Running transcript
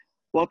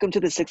Welcome to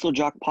the Sixel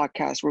Jock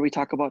podcast, where we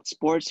talk about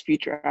sports,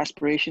 future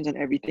aspirations, and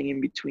everything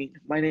in between.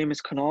 My name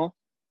is Kunal.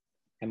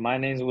 And my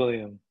name's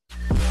William.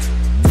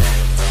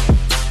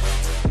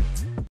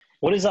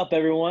 What is up,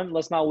 everyone?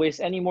 Let's not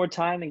waste any more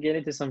time and get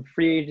into some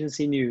free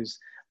agency news.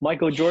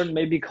 Michael Jordan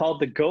may be called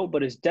the GOAT,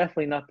 but is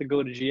definitely not the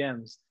GOAT of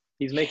GMs.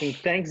 He's making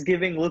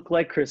Thanksgiving look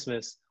like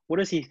Christmas. What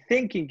is he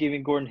thinking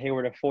giving Gordon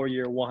Hayward a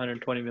 4-year,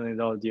 $120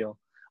 million deal?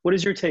 What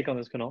is your take on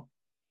this, Kunal?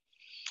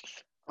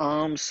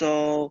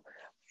 So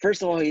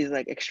first of all, he's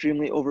like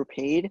extremely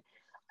overpaid.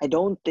 I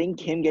don't think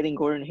him getting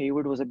Gordon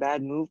Hayward was a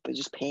bad move, but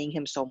just paying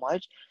him so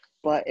much.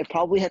 But it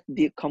probably had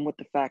to come with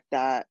the fact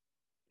that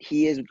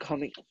he is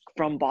coming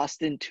from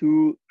Boston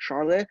to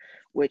Charlotte,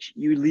 which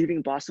you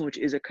leaving Boston, which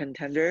is a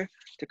contender,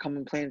 to come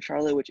and play in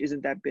Charlotte, which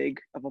isn't that big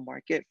of a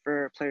market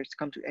for players to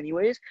come to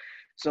anyways.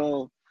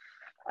 So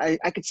I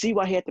could see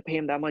why he had to pay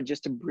him that much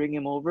just to bring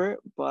him over.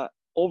 But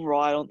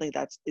overall, I don't think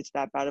it's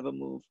that bad of a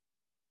move.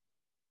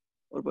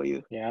 What about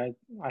you? Yeah,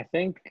 I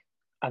think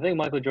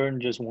Michael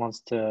Jordan just wants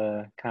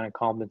to kind of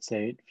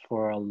compensate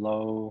for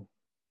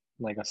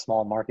a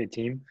small market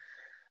team,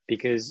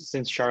 because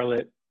since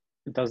Charlotte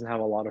doesn't have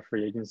a lot of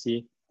free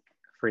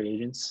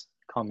agents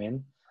come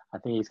in, I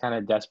think he's kind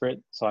of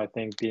desperate. So I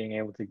think being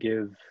able to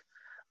give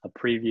a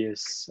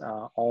previous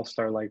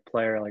all-star like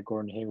player like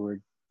Gordon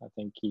Hayward, I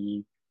think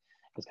he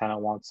just kind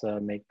of wants to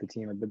make the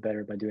team a bit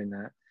better by doing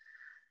that.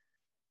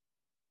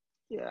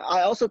 Yeah,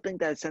 I also think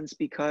that sense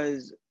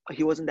because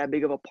he wasn't that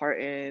big of a part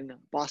in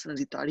Boston as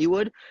he thought he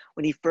would.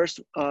 When he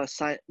first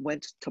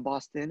went to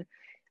Boston,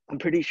 I'm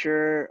pretty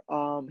sure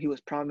he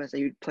was promised that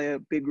he would play a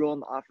big role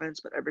in the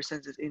offense, but ever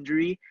since his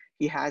injury,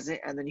 he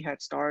hasn't. And then you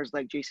had stars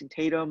like Jason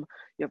Tatum,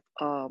 you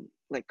have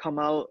like come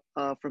out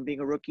from being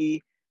a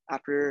rookie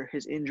after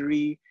his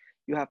injury.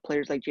 You have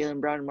players like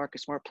Jaylen Brown and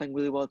Marcus Smart playing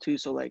really well too.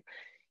 So like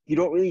you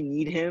don't really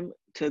need him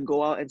to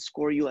go out and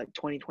score you like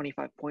 20,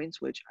 25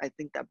 points, which I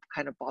think that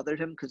kind of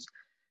bothered him because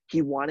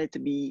he wanted to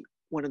be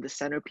one of the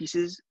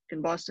centerpieces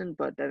in Boston,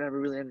 but that never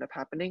really ended up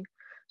happening.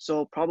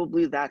 So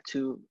probably that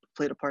too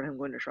played a part in him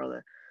going to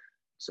Charlotte.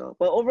 So,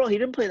 but overall, he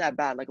didn't play that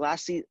bad. Like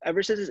last season,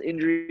 ever since his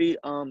injury,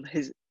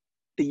 the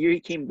year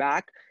he came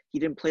back, he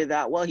didn't play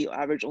that well. He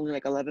averaged only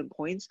like 11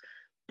 points.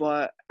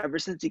 But ever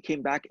since he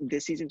came back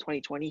this season,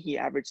 2020, he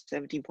averaged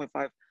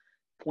 17.5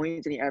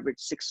 points and he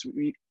averaged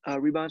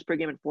rebounds per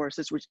game and 4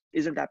 assists, which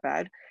isn't that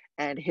bad.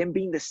 And him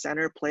being the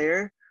center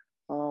player,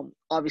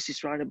 obviously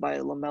surrounded by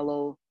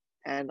LaMelo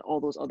and all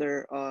those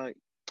other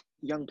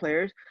young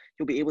players,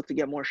 he'll be able to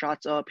get more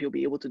shots up. He'll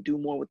be able to do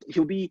more with.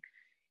 He'll be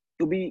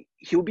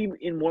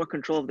in more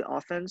control of the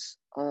offense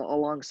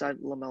alongside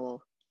LaMelo.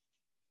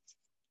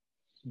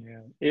 Yeah.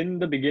 In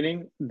the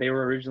beginning, they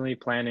were originally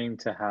planning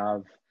to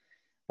have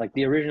like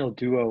the original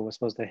duo was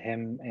supposed to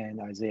him and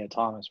Isaiah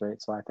Thomas,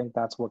 right? So I think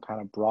that's what kind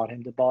of brought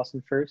him to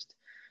Boston first.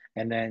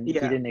 And then he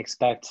Yeah, didn't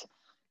expect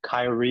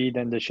Kyrie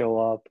then to show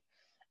up.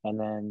 And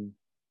then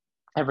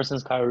ever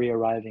since Kyrie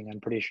arriving,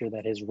 I'm pretty sure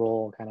that his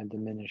role kind of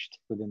diminished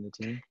within the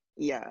team.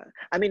 yeah.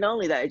 I mean, not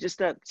only that, it's just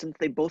that since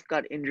they both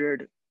got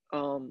injured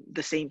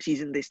the same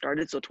season they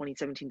started, so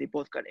 2017, they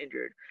both got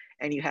injured.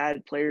 And you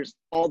had players,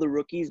 all the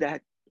rookies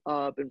that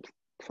had been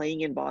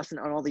playing in Boston,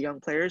 and all the young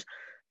players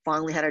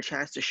finally had a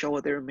chance to show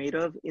what they were made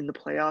of in the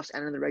playoffs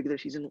and in the regular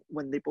season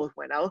when they both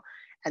went out.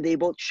 And they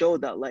both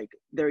showed that, like,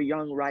 they're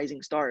young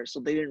rising stars. So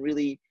they didn't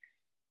really,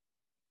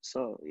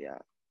 so yeah.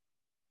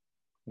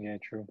 Yeah,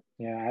 true.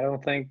 Yeah, I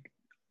don't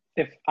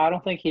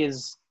think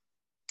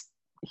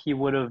he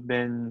would have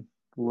been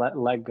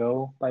let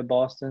go by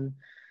Boston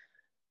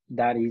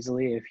that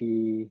easily if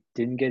he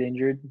didn't get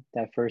injured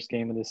that first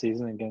game of the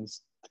season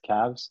against the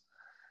Cavs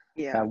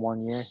Yeah. that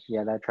one year.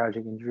 Yeah, that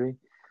tragic injury.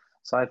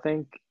 So I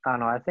don't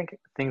know, I think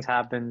things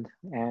happened,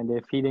 and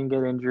if he didn't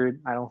get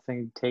injured, I don't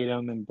think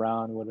Tatum and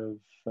Brown would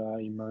have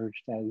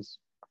emerged as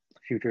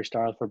future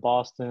stars for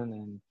Boston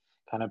and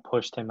kind of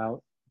pushed him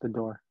out the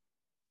door.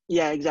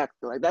 Yeah,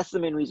 exactly. Like that's the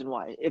main reason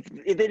why. If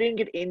they didn't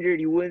get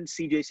injured, you wouldn't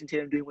see Jason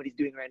Tatum doing what he's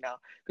doing right now.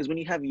 Because when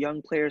you have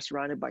young players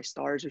surrounded by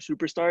stars or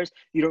superstars,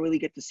 you don't really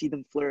get to see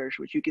them flourish,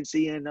 which you can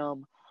see in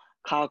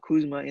Kyle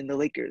Kuzma in the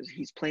Lakers.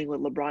 He's playing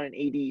with LeBron and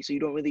AD, so you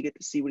don't really get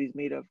to see what he's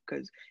made of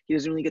because he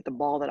doesn't really get the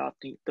ball that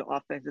often. The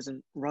offense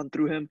doesn't run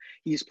through him.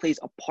 He just plays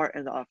a part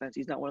in the offense.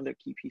 He's not one of their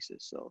key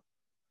pieces. So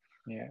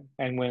Yeah.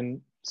 And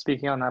when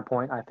speaking on that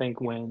point, I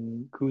think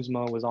when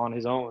Kuzma was on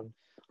his own,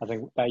 I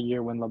think that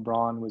year when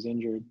LeBron was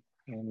injured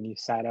and he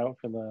sat out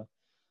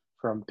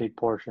for a big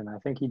portion, I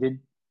think he did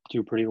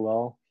do pretty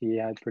well. He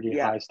had pretty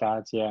yeah, high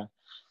stats, yeah.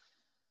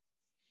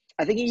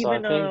 I think he So I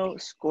even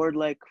think, scored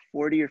like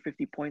 40 or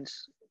 50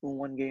 points in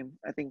one game.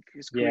 I think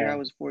his career high yeah,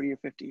 was 40 or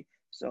 50.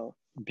 So.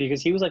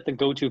 because he was like the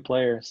go-to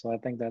player, so I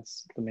think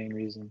that's the main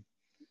reason.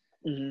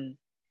 Mhm.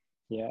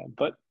 Yeah,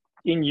 but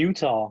in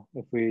Utah,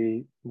 if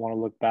we want to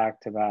look back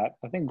to that,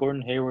 I think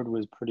Gordon Hayward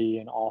was pretty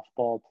an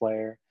off-ball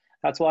player.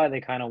 That's why they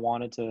kind of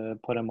wanted to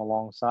put him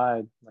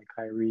alongside like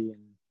Kyrie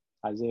and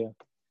Isaiah.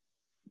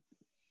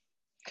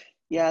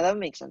 Yeah, that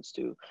makes sense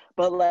too.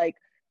 But like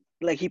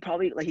like he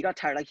probably like he got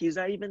tired. Like he's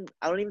not even.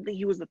 I don't even think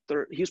he was the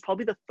third. He was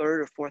probably the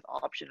third or fourth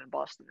option in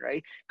Boston,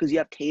 right? Because you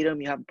have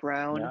Tatum, you have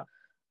Brown, Yeah.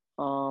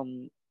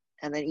 um,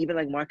 and then even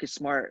like Marcus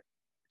Smart.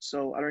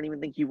 So I don't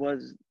even think he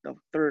was the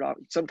third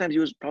option. Sometimes he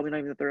was probably not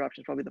even the third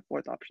option, probably the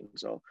fourth option.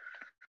 So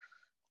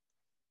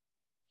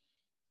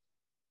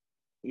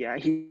yeah,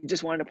 he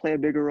just wanted to play a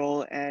bigger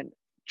role, and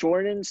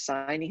Jordan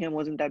signing him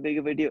wasn't that big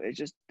of a deal. It's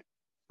just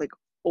like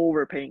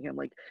overpaying him.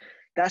 Like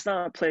that's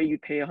not a player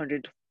you'd pay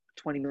 $120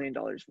 million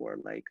for.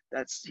 Like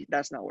that's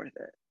not worth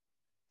it.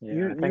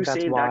 Yeah, I You think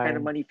that's save that kind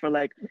of why. money for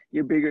like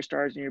your bigger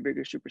stars and your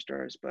bigger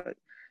superstars, but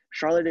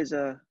Charlotte is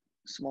a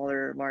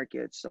smaller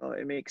market, so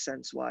it makes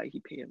sense why he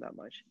paid him that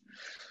much.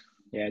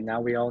 Yeah,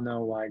 now we all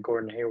know why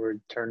Gordon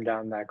Hayward turned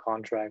down that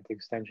contract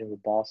extension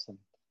with Boston.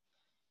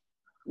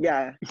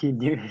 Yeah, He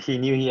knew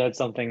he had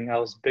something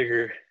else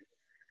bigger.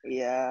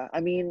 yeah.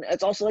 I mean,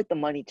 it's also like the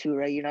money too,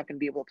 right? You're not going to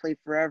be able to play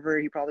forever.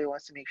 He probably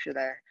wants to make sure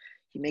that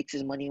he makes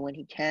his money when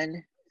he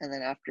can, and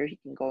then after he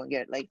can go and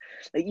get like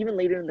even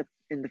later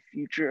in the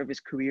future of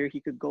his career,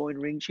 he could go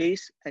and ring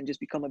chase and just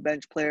become a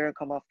bench player,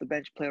 come off the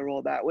bench player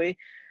role that way.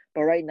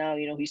 But right now,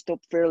 he's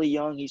still fairly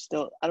young.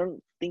 I don't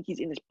think he's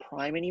in his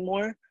prime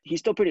anymore. He's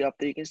still pretty up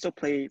there. He can still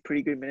play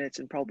pretty good minutes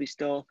and probably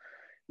still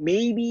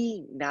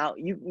maybe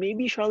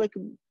Charlotte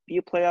could be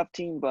a playoff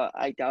team, but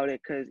I doubt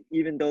it because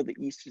even though the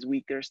East is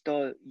weak, there's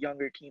still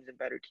younger teams and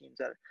better teams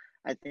that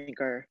I think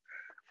are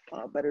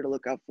better to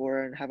look out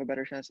for and have a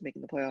better chance of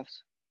making the playoffs.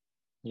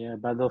 Yeah,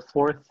 by the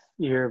fourth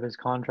year of his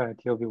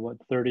contract, he'll be what,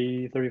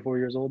 30, 34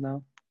 years old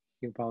now?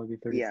 He'll probably be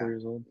 34 Yeah,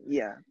 years old.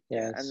 yeah,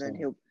 Yeah, and then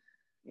so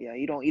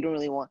you don't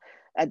really want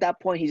at that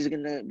point he's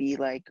gonna be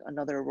like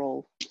another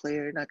role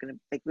player, not gonna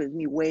like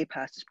be way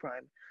past his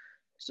prime.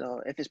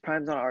 So if his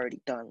prime's not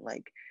already done,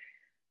 like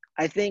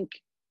I think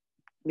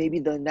maybe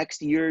the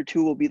next year or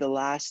two will be the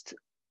last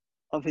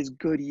of his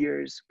good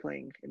years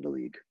playing in the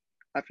league.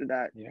 After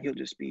that, yeah, he'll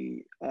just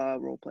be a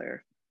role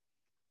player.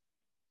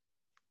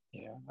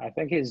 yeah. I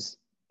think his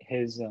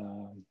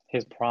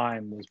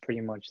prime was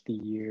pretty much the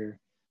year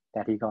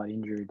that he got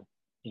injured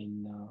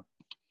in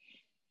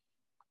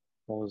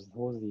what was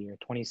the year?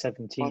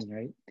 2017,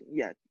 right?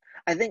 Yeah,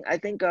 I think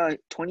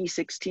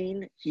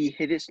 2016 he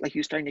hit his like he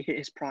was starting to hit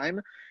his prime,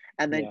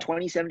 and then Yeah,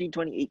 2017,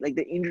 28 like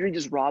the injury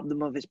just robbed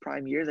him of his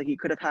prime years. Like he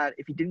could have had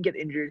if he didn't get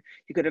injured,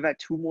 he could have had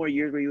two more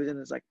years where he was in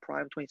his like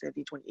prime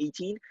 2017,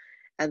 2018,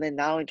 and then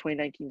now in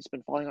 2019 it's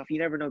been falling off. You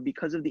never know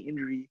because of the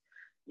injury,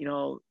 you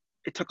know,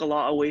 it took a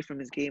lot away from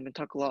his game and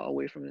took a lot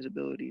away from his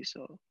ability.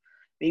 So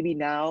maybe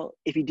now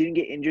if he didn't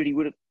get injured, he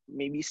would have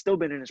maybe still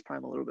been in his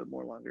prime a little bit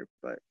more longer.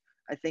 But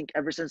I think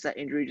ever since that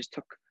injury just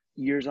took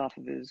years off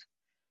of his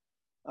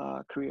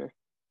career.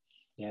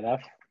 yeah.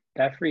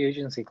 That free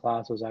agency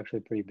class was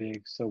actually pretty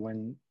big. So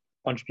when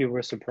a bunch of people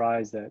were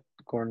surprised that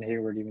Gordon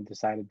Hayward even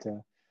decided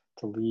to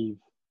leave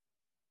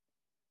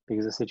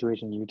because the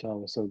situation in Utah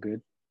was so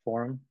good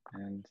for him,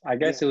 and I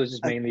guess Yeah, it was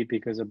just I, mainly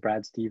because of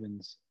Brad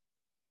Stevens.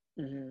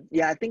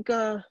 yeah. I think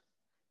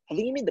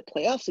he made the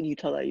playoffs in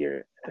Utah that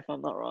year, if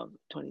I'm not wrong,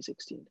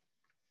 2016.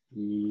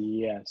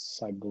 Yes,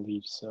 I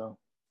believe so.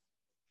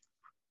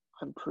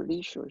 I'm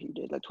pretty sure he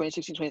did. Like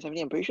 2016,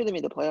 2017. I'm pretty sure they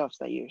made the playoffs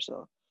that year.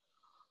 So,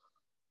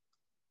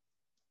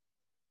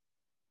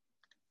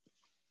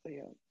 but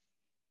yeah.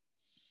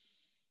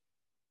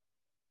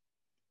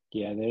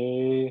 Yeah,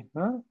 they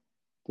huh?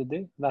 Did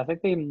they? I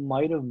think they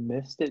might have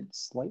missed it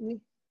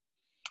slightly.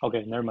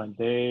 Okay, never mind.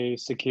 They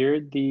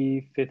secured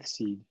the fifth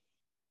seed.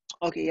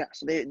 Okay, yeah.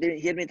 So he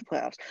had made the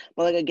playoffs,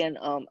 but like again,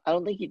 I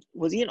don't think he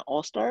was he an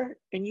All Star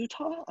in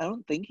Utah. I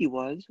don't think he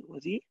was.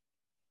 Was he?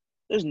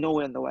 There's no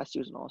way in the West he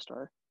was an All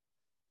Star.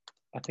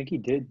 I think he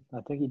did. I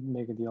think he did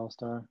make it the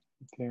All-Star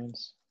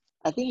appearance.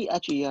 I think he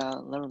actually. Yeah,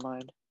 never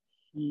mind.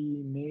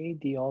 He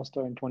made the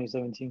All-Star in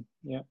 2017.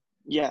 Yeah.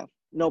 Yeah,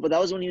 no, but that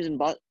was when he was in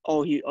Boston.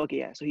 Oh, he okay.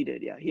 Yeah, so he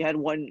did. Yeah, he had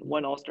one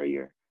All Star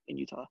year in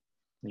Utah.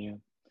 Yeah.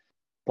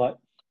 But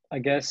I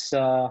guess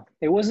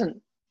it wasn't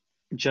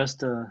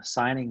just a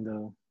signing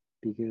though,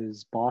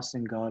 because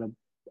Boston got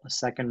a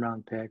second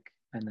round pick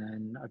and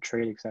then a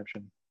trade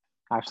exception.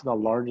 Actually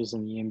the Yeah. largest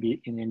in the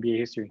NBA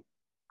history.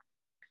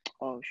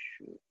 Oh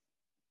shoot.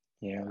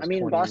 Yeah, Yeah. it I was mean,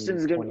 20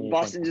 Boston's good. 28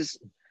 Boston point. just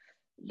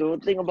the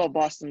thing about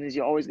Boston is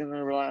you're always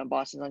gonna rely on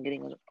Boston on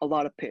getting a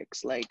lot of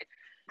picks. Like,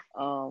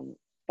 um,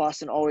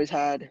 Boston always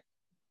had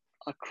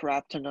a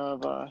crap ton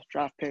of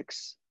draft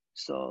picks,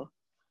 so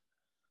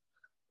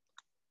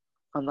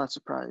I'm not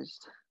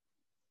surprised.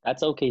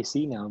 That's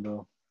OKC now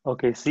though.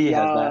 OKC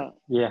has that.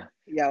 Yeah, Yeah.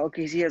 yeah.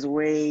 OKC has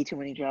way too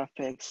many draft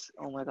picks.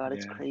 Oh my God,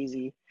 it's Yeah.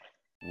 crazy.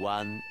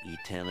 One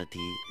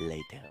eternity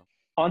later.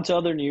 On to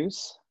other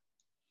news.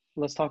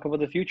 Let's talk about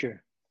the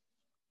future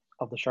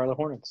of the Charlotte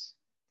Hornets.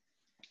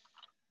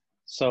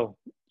 So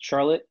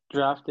Charlotte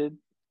drafted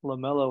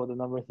LaMelo with the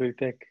number 3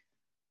 pick.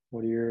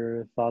 What are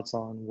your thoughts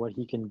on what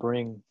he can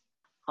bring?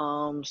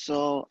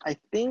 So I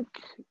think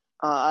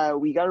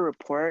we got a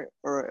report,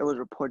 or it was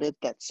reported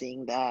that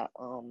saying that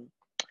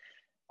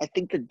I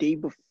think the day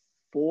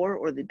before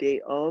or the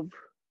day of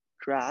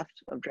draft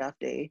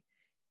day,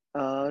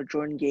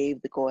 Jordan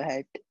gave the go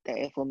ahead that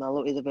if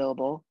LaMelo is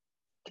available,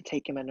 to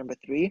take him at number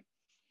 3,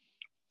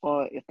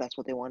 or if that's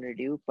what they wanted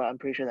to do. But I'm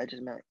pretty sure that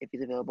just meant if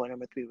he's available at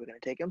number 3, we're gonna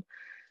take him.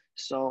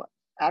 So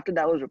after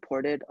that was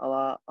reported a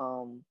lot,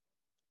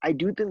 I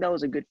do think that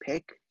was a good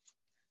pick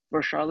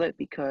for Charlotte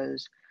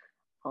because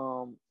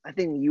I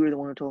think you were the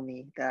one who told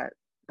me that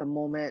the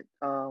moment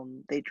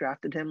they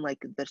drafted him, like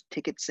the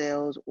ticket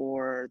sales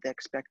or the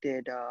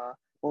expected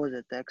what was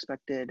it? The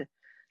expected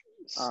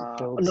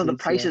Filled no, the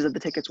seats, prices yeah. of the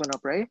tickets went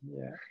up, right?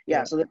 Yeah.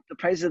 Yeah, so the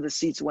prices of the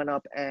seats went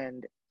up,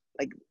 and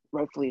like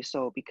rightfully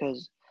so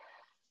because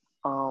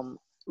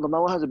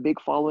LaMelo has a big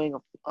following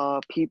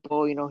of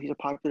people. You know, he's a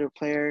popular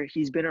player.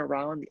 He's been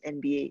around the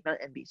NBA, not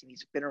NBA scene.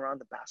 He's been around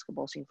the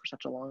basketball scene for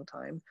such a long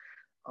time,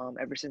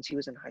 ever since he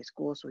was in high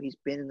school. So he's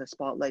been in the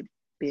spotlight,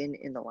 been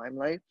in the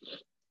limelight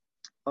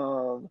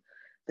of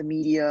the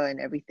media and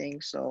everything.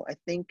 So I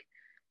think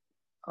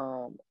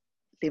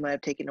they might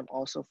have taken him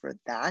also for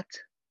that,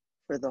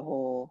 for the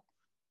whole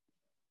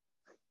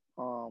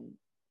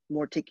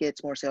more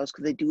tickets, more sales,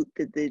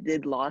 because they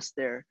did lost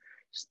their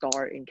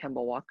star in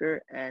Kemba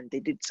Walker, and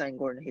they did sign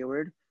Gordon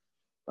Hayward.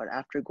 But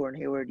after Gordon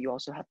Hayward, you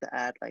also have to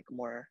add like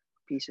more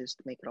pieces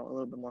to make it all a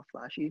little bit more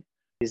flashy.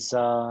 His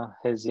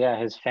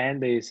fan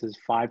base is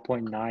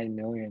 5.9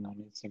 million on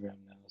Instagram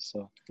now.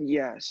 So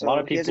Yeah, a lot so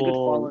of he has a good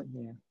people, following.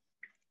 yeah.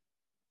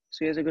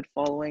 So he has a good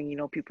following. You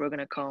know, people are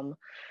gonna come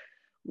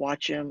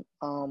watch him.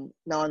 Now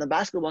on the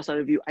basketball side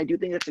of you, I do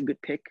think that's a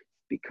good pick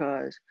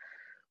because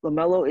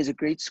LaMelo is a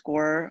great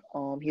scorer.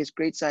 He has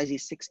great size.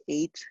 He's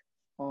 6'8".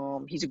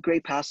 He's a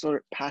great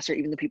passer,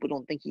 even though people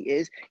don't think he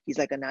is. He's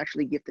like a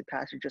naturally gifted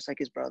passer, just like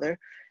his brother.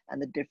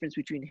 And the difference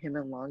between him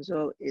and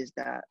Lonzo is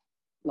that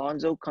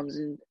Lonzo comes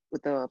in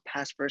with a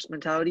pass-first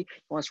mentality.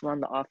 He wants to run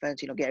the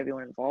offense, you know, get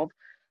everyone involved.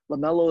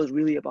 LaMelo is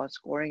really about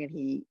scoring,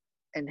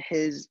 and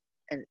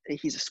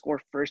he's a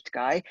score-first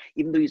guy,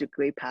 even though he's a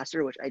great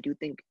passer, which I do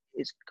think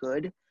is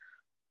good.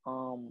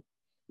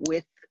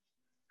 With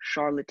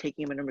Charlotte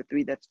taking him at number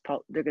 3,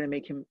 they're gonna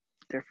make him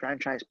their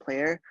franchise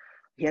player.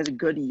 He has a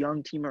good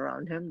young team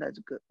around him. That's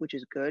good, which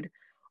is good.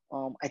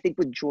 I think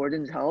with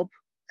Jordan's help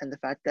and the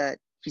fact that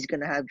he's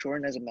gonna have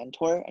Jordan as a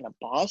mentor and a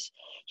boss,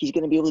 he's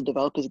gonna be able to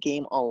develop his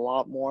game a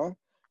lot more,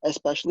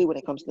 especially when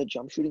it comes to the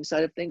jump shooting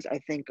side of things. I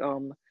think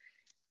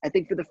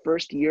for the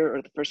first year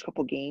or the first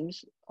couple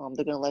games,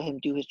 they're gonna let him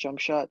do his jump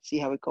shot, see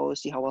how it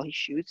goes, see how well he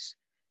shoots,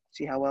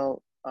 see how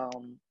well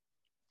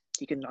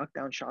he can knock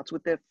down shots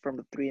with it from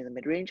the 3 in the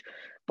mid range.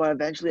 But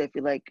eventually, I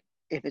feel like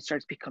if it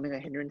starts becoming a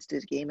hindrance to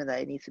his game and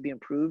that it needs to be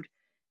improved,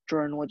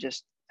 Jordan will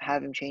just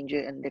have him change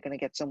it, and they're gonna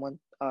get someone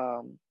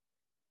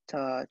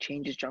to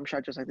change his jump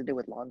shot just like they did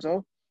with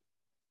Lonzo.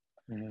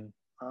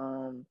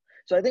 Mm-hmm.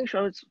 So I think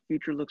Charlotte's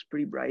future looks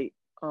pretty bright.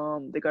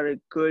 They got a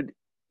good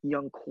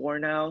young core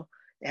now.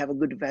 They have a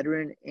good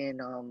veteran in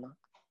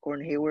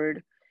Gordon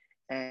Hayward,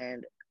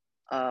 and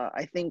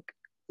I think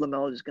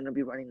LaMelo is gonna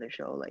be running the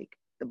show. Like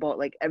the ball,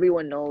 like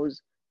everyone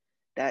knows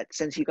that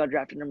since he got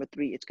drafted number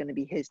 3, it's gonna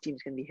be his team,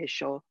 it's gonna be his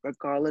show,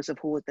 regardless of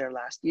who was there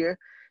last year.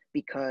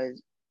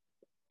 Because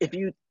if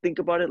you think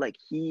about it, like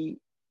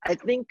I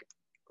think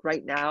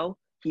right now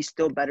he's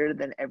still better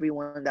than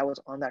everyone that was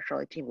on that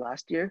Charlotte team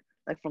last year.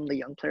 Like from the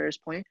young players'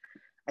 point,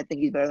 I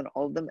think he's better than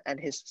all of them, and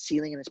his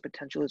ceiling and his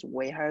potential is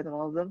way higher than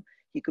all of them.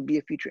 He could be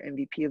a future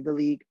MVP of the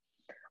league.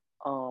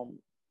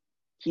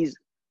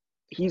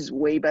 He's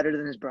way better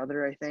than his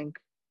brother, I think.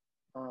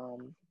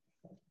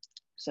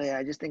 So yeah,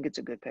 I just think it's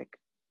a good pick.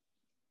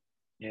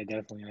 Yeah,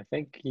 definitely. I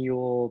think he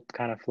will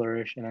kind of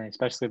flourish, and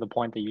especially the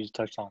point that you just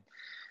touched on.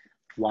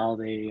 While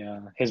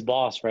his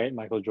boss, right,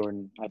 Michael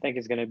Jordan, I think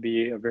is going to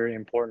be a very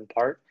important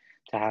part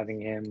to having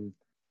him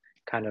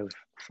kind of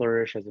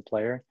flourish as a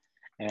player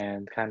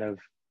and kind of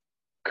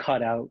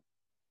cut out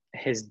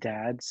his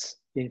dad's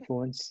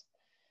influence,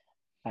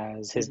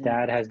 as his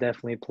dad has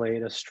definitely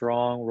played a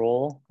strong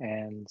role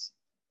and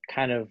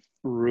kind of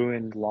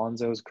ruined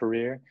Lonzo's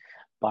career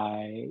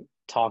by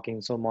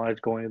talking so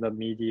much, going to the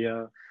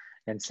media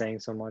and saying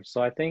so much.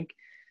 So I think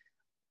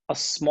a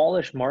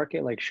smallish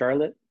market like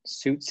Charlotte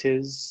suits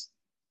his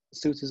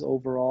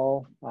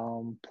overall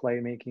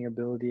playmaking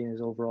ability and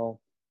his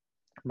overall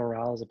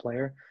morale as a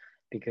player,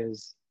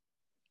 because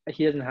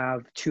he doesn't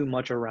have too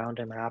much around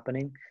him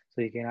happening,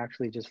 so he can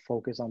actually just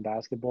focus on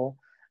basketball.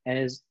 And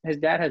his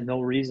dad had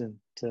no reason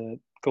to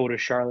go to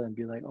Charlotte and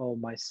be like, oh,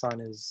 my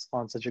son is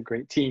on such a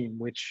great team,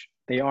 which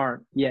they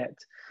aren't yet.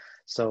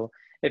 So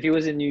if he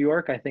was in New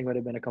York, I think it would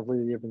have been a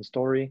completely different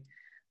story,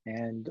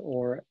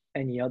 or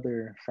any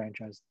other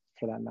franchise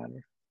for that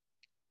matter.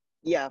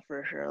 Yeah,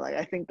 for sure. Like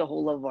I think the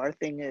whole LeVar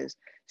thing is,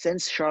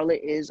 since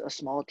Charlotte is a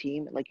small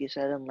team, like you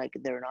said, and like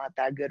they're not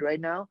that good right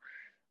now,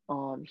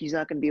 he's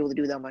not gonna be able to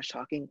do that much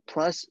talking.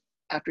 Plus,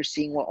 after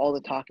seeing what all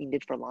the talking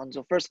did for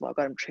Lonzo, first of all,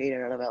 got him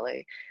traded out of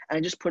LA, and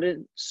it just put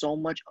in so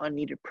much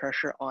unneeded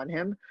pressure on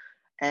him.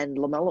 And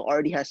LaMelo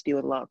already has to deal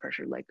with a lot of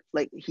pressure. Like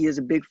he has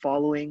a big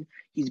following.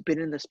 He's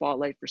been in the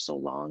spotlight for so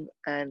long,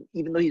 and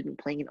even though he's been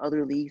playing in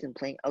other leagues and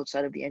playing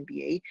outside of the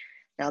NBA,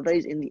 now that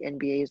he's in the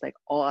NBA, is like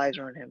all eyes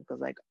are on him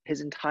because like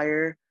his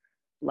entire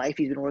life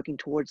he's been working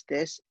towards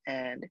this,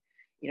 and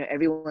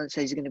everyone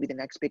says he's going to be the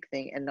next big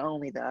thing. And not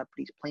only that, but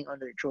he's playing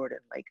under Jordan.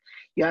 Like,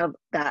 you have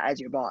that as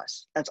your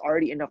boss. That's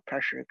already enough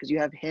pressure because you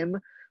have him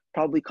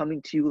probably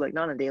coming to you, like,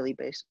 not on a daily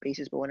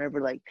basis, but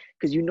whenever, like,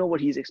 because you know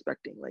what he's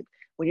expecting. Like,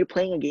 when you're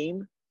playing a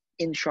game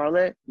in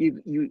Charlotte,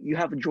 you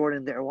have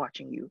Jordan there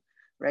watching you,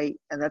 right?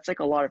 And that's like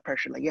a lot of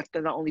pressure. Like, you have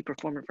to not only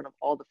perform in front of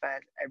all the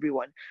fans,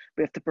 everyone,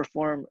 but you have to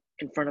perform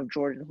in front of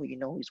Jordan, who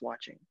he's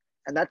watching.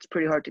 And that's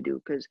pretty hard to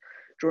do because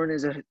Jordan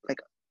is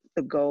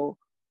the GOAT,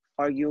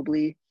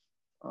 arguably.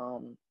 A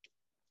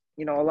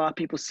lot of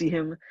people see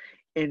him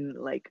in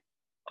like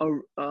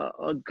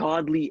a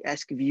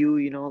godly-esque view.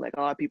 Like,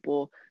 a lot of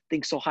people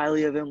think so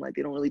highly of him, like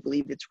they don't really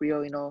believe it's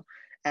real.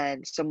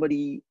 And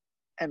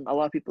a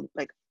lot of people,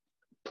 like,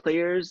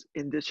 players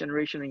in this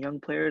generation and young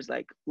players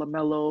like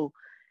LaMelo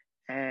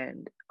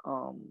and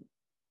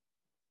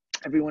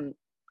everyone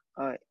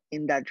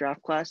in that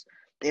draft class,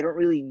 they don't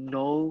really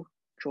know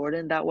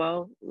Jordan that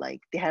well.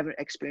 Like, they haven't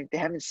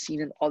seen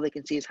him. All they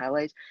can see is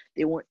highlights.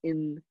 They weren't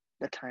in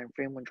the time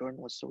frame when Jordan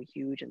was so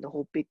huge and the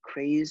whole big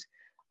craze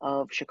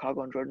of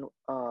Chicago and Jordan,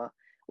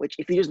 which,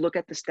 if you just look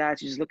at the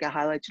stats, you just look at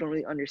highlights, you don't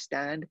really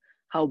understand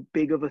how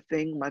big of a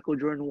thing Michael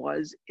Jordan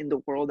was in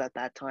the world at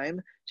that time.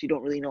 So you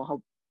don't really know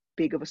how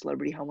big of a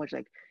celebrity, how much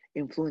like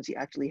influence he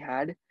actually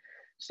had.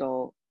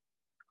 So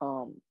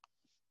and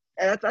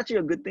that's actually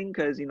a good thing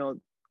because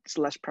it's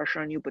less pressure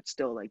on you, but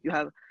still, like, you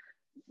have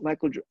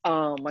Michael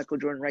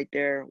Jordan right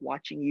there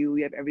watching you.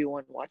 You have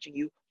everyone watching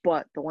you.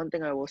 But the one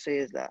thing I will say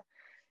is that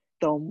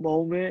the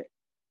moment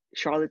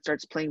Charlotte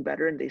starts playing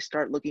better and they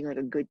start looking like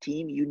a good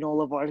team,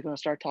 LeVar is going to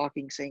start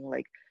talking, saying,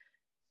 like,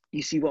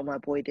 you see what my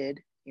boy did?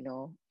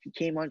 He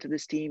came onto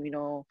this team,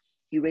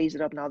 he raised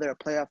it up. Now they're a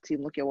playoff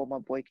team. Look at what my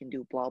boy can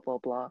do, blah, blah,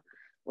 blah,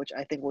 which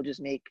I think will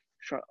just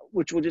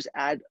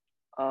add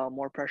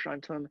more pressure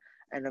onto him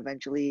and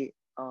eventually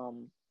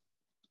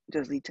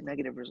just lead to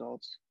negative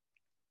results.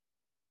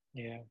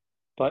 Yeah,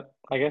 but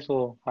I guess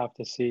we'll have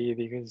to see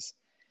because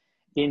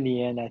in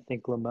the end, I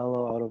think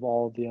LaMelo, out of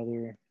all the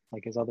other,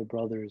 like his other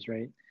brothers,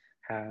 right,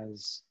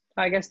 has,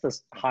 I guess, the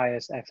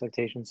highest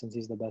expectation since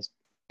he's the best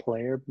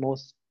player,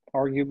 most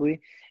arguably,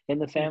 in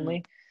the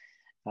family,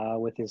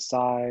 with his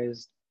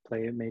size,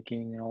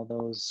 playmaking, and all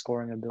those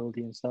scoring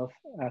ability and stuff.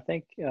 I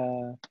think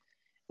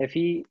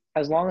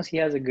as long as he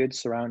has a good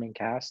surrounding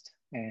cast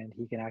and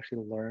he can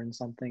actually learn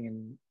something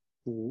and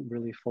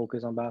really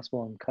focus on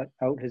basketball and cut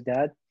out his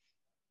dad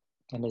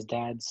and his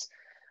dad's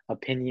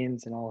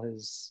opinions and all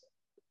his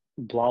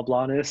blah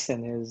blahness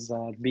and his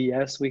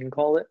BS, we can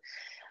call it.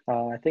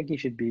 I think he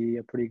should be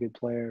a pretty good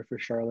player for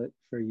Charlotte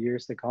for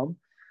years to come.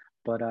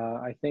 But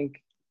I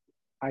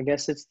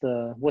guess it's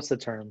what's the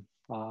term?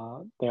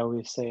 They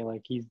always say,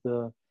 like, he's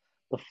the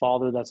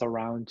father that's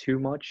around too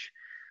much.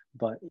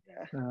 But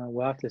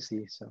we'll have to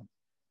see. So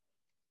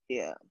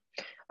yeah,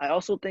 I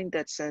also think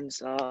that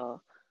since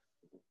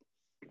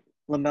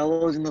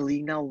LaMelo is in the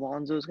league now,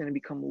 Lonzo is going to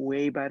become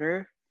way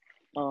better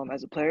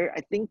as a player.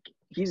 I think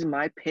he's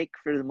my pick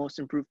for the most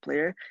improved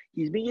player.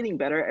 He's been getting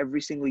better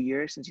every single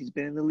year since he's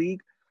been in the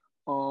league.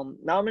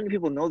 Not many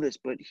people know this,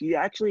 but he's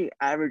actually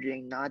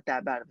averaging not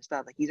that bad of a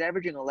stat. Like, he's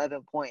averaging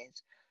 11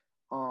 points,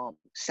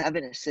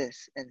 7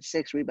 assists, and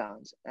 6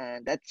 rebounds,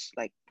 and that's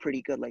like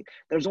pretty good. Like,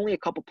 there's only a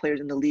couple players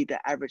in the league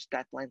that average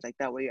stat lines like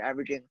that, where you're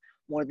averaging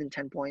more than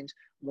 10 points,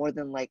 more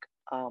than like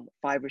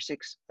 5 or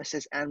 6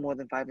 assists, and more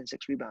than 5 and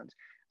 6 rebounds.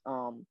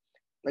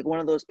 Like, one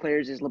of those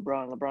players is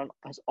LeBron. LeBron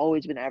has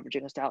always been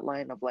averaging a stat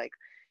line of like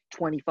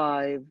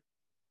 25,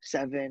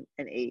 7,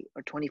 and 8,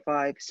 or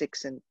 25,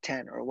 6, and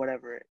 10, or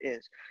whatever it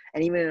is.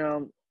 And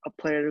even a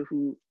player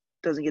who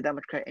doesn't get that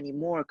much credit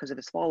anymore because of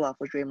his fall off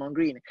was Draymond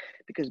Green.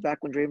 Because back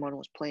when Draymond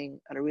was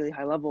playing at a really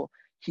high level,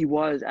 he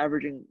was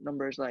averaging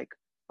numbers like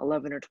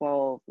 11 or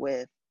 12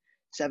 with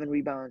 7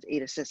 rebounds,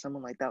 8 assists,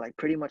 something like that, like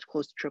pretty much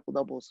close to triple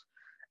doubles.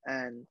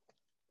 And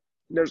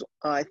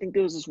I think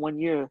there was this one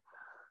year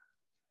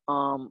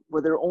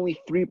where there were only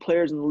 3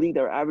 players in the league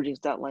that were averaging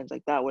stat lines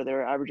like that, where they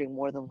were averaging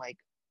more than like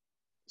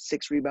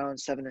 6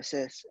 rebounds, 7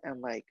 assists, and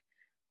like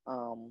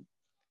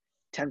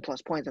 10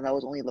 plus points. And that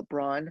was only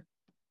LeBron,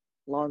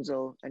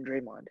 Lonzo, and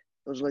Draymond.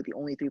 Those are like the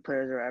only 3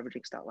 players that are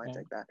averaging stat lines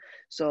like that.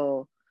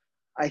 So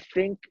I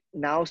think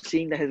now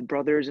seeing that his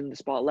brother is in the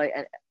spotlight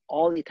and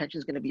all the attention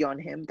is going to be on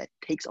him, that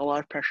takes a lot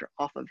of pressure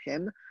off of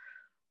him.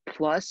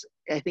 Plus,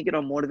 I think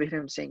it'll motivate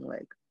him, saying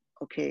like,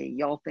 okay,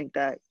 y'all think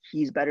that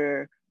he's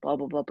better, blah,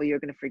 blah, blah, but you're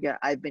going to forget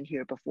I've been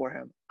here before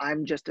him.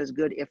 I'm just as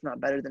good, if not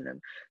better than him.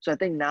 So I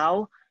think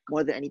now,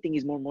 more than anything,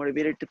 he's more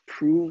motivated to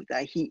prove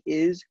that he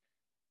is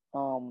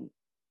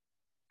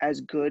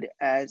as good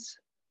as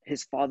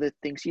his father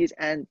thinks he is,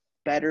 and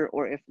better,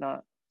 or if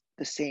not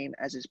the same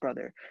as his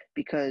brother.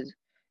 Because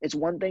it's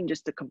one thing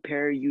just to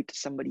compare you to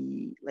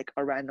somebody like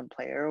a random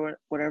player or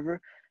whatever,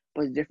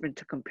 but it's different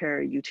to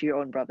compare you to your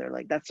own brother.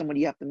 Like, that's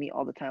somebody you have to meet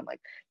all the time. Like,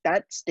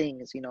 that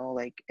stings,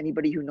 like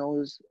anybody who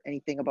knows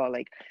anything about,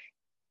 like,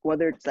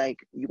 whether it's like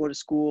you go to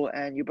school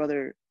and your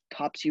brother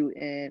tops you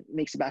and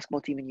makes a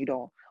basketball team and you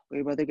don't, or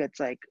your brother gets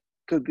like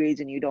good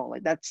grades and you don't,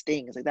 like, that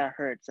stings, like that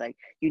hurts. Like,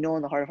 in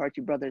the heart of hearts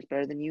your brother is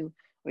better than you,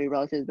 where your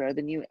relative is better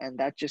than you, and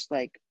that's just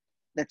like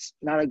that's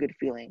not a good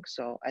feeling.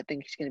 So I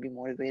think he's gonna be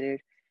motivated,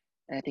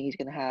 and I think he's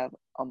gonna have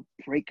a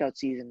breakout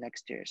season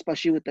next year,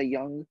 especially with a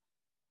young,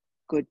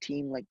 good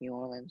team like New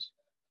Orleans.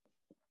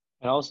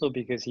 And also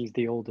because he's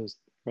the oldest,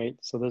 right?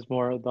 So there's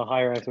the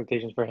higher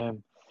expectations for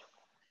him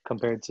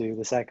compared to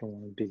the second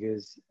one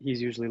because he's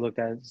usually looked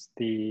at as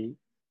the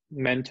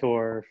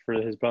mentor for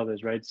his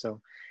brothers, right? So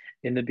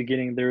in the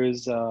beginning, there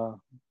is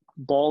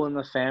Ball in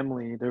the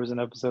Family. There was an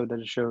episode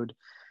that showed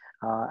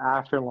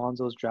after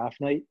Lonzo's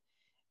draft night,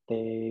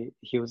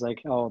 he was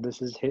like, "Oh,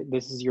 this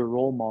is your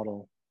role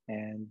model,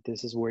 and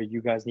this is where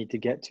you guys need to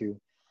get to."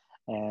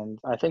 And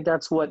I think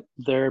that's what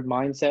their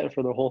mindset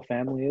for the whole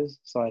family is.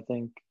 So I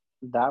think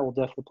that will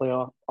definitely play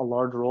a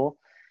large role.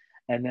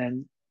 And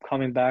then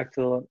coming back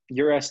to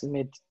your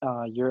estimating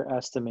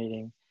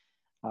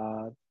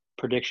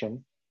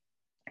prediction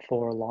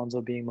for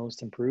Lonzo being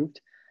most improved,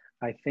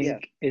 I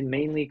think it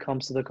mainly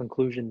comes to the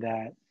conclusion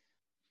that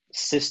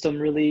system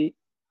really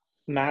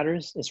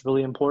matters. It's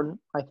really important,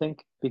 I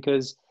think,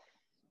 because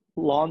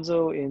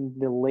Lonzo in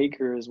the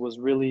Lakers was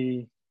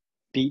really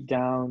beat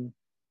down,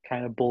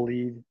 kind of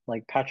bullied.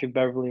 Like Patrick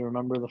Beverly,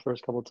 remember the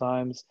first couple of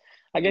times?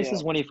 I guess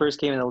it's when he first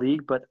came in the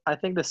league, but I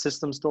think the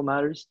system still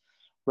matters.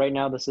 Right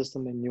now, the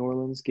system in New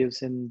Orleans gives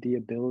him the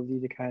ability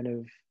to kind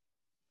of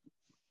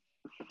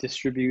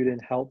distribute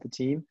and help the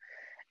team.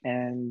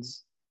 And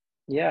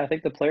yeah, I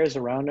think the players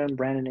around him,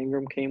 Brandon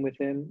Ingram came with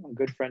him, a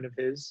good friend of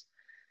his.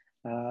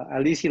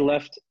 At least he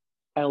left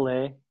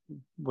LA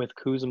with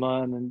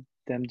Kuzma and then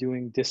them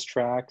doing diss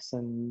tracks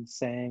and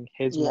saying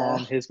his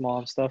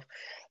mom stuff.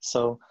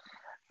 So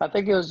I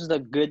think it was just a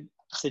good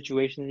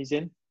situation that he's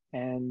in.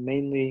 And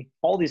mainly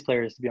all these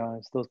players, to be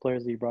honest, those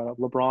players that you brought up,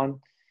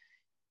 LeBron's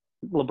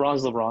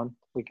LeBron.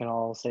 We can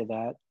all say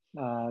that.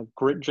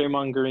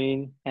 Draymond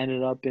Green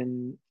ended up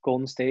in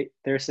Golden State.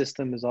 Their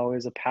system is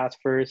always a pass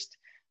first,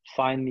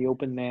 find the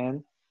open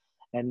man.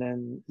 And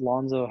then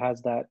Lonzo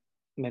has that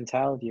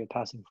mentality of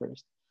passing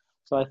first.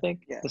 So I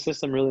think the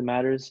system really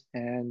matters.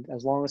 And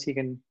as long as he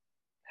can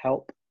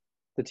help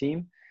the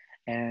team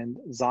and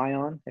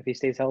Zion, if he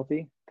stays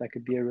healthy, that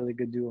could be a really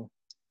good duo.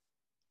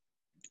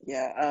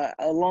 Yeah,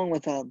 along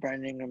with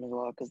Brandon Ingram as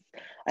well, because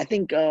I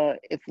think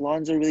if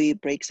Lonzo really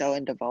breaks out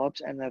and develops,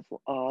 and if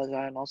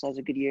Zion also has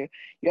a good year,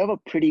 you have a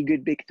pretty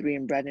good big three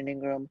in Brandon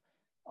Ingram,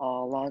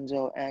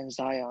 Lonzo, and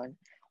Zion,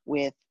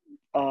 with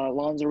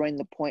Lonzo running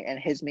the point, and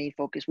his main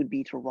focus would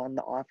be to run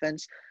the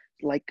offense,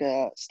 like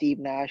Steve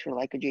Nash or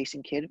like a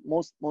Jason Kidd,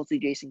 mostly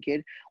Jason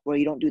Kidd, where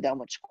you don't do that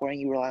much scoring,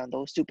 you rely on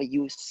those two, but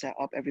you set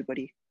up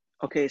everybody.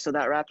 Okay, so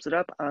that wraps it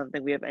up. I don't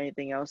think we have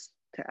anything else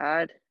to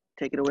add.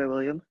 Take it away,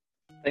 William.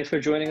 Thanks for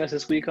joining us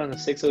this week on the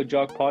 60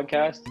 Jock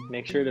podcast.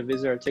 Make sure to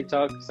visit our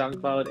TikTok,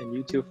 SoundCloud, and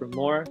YouTube for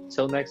more.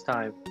 Till next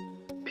time,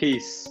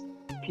 peace.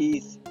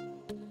 Peace.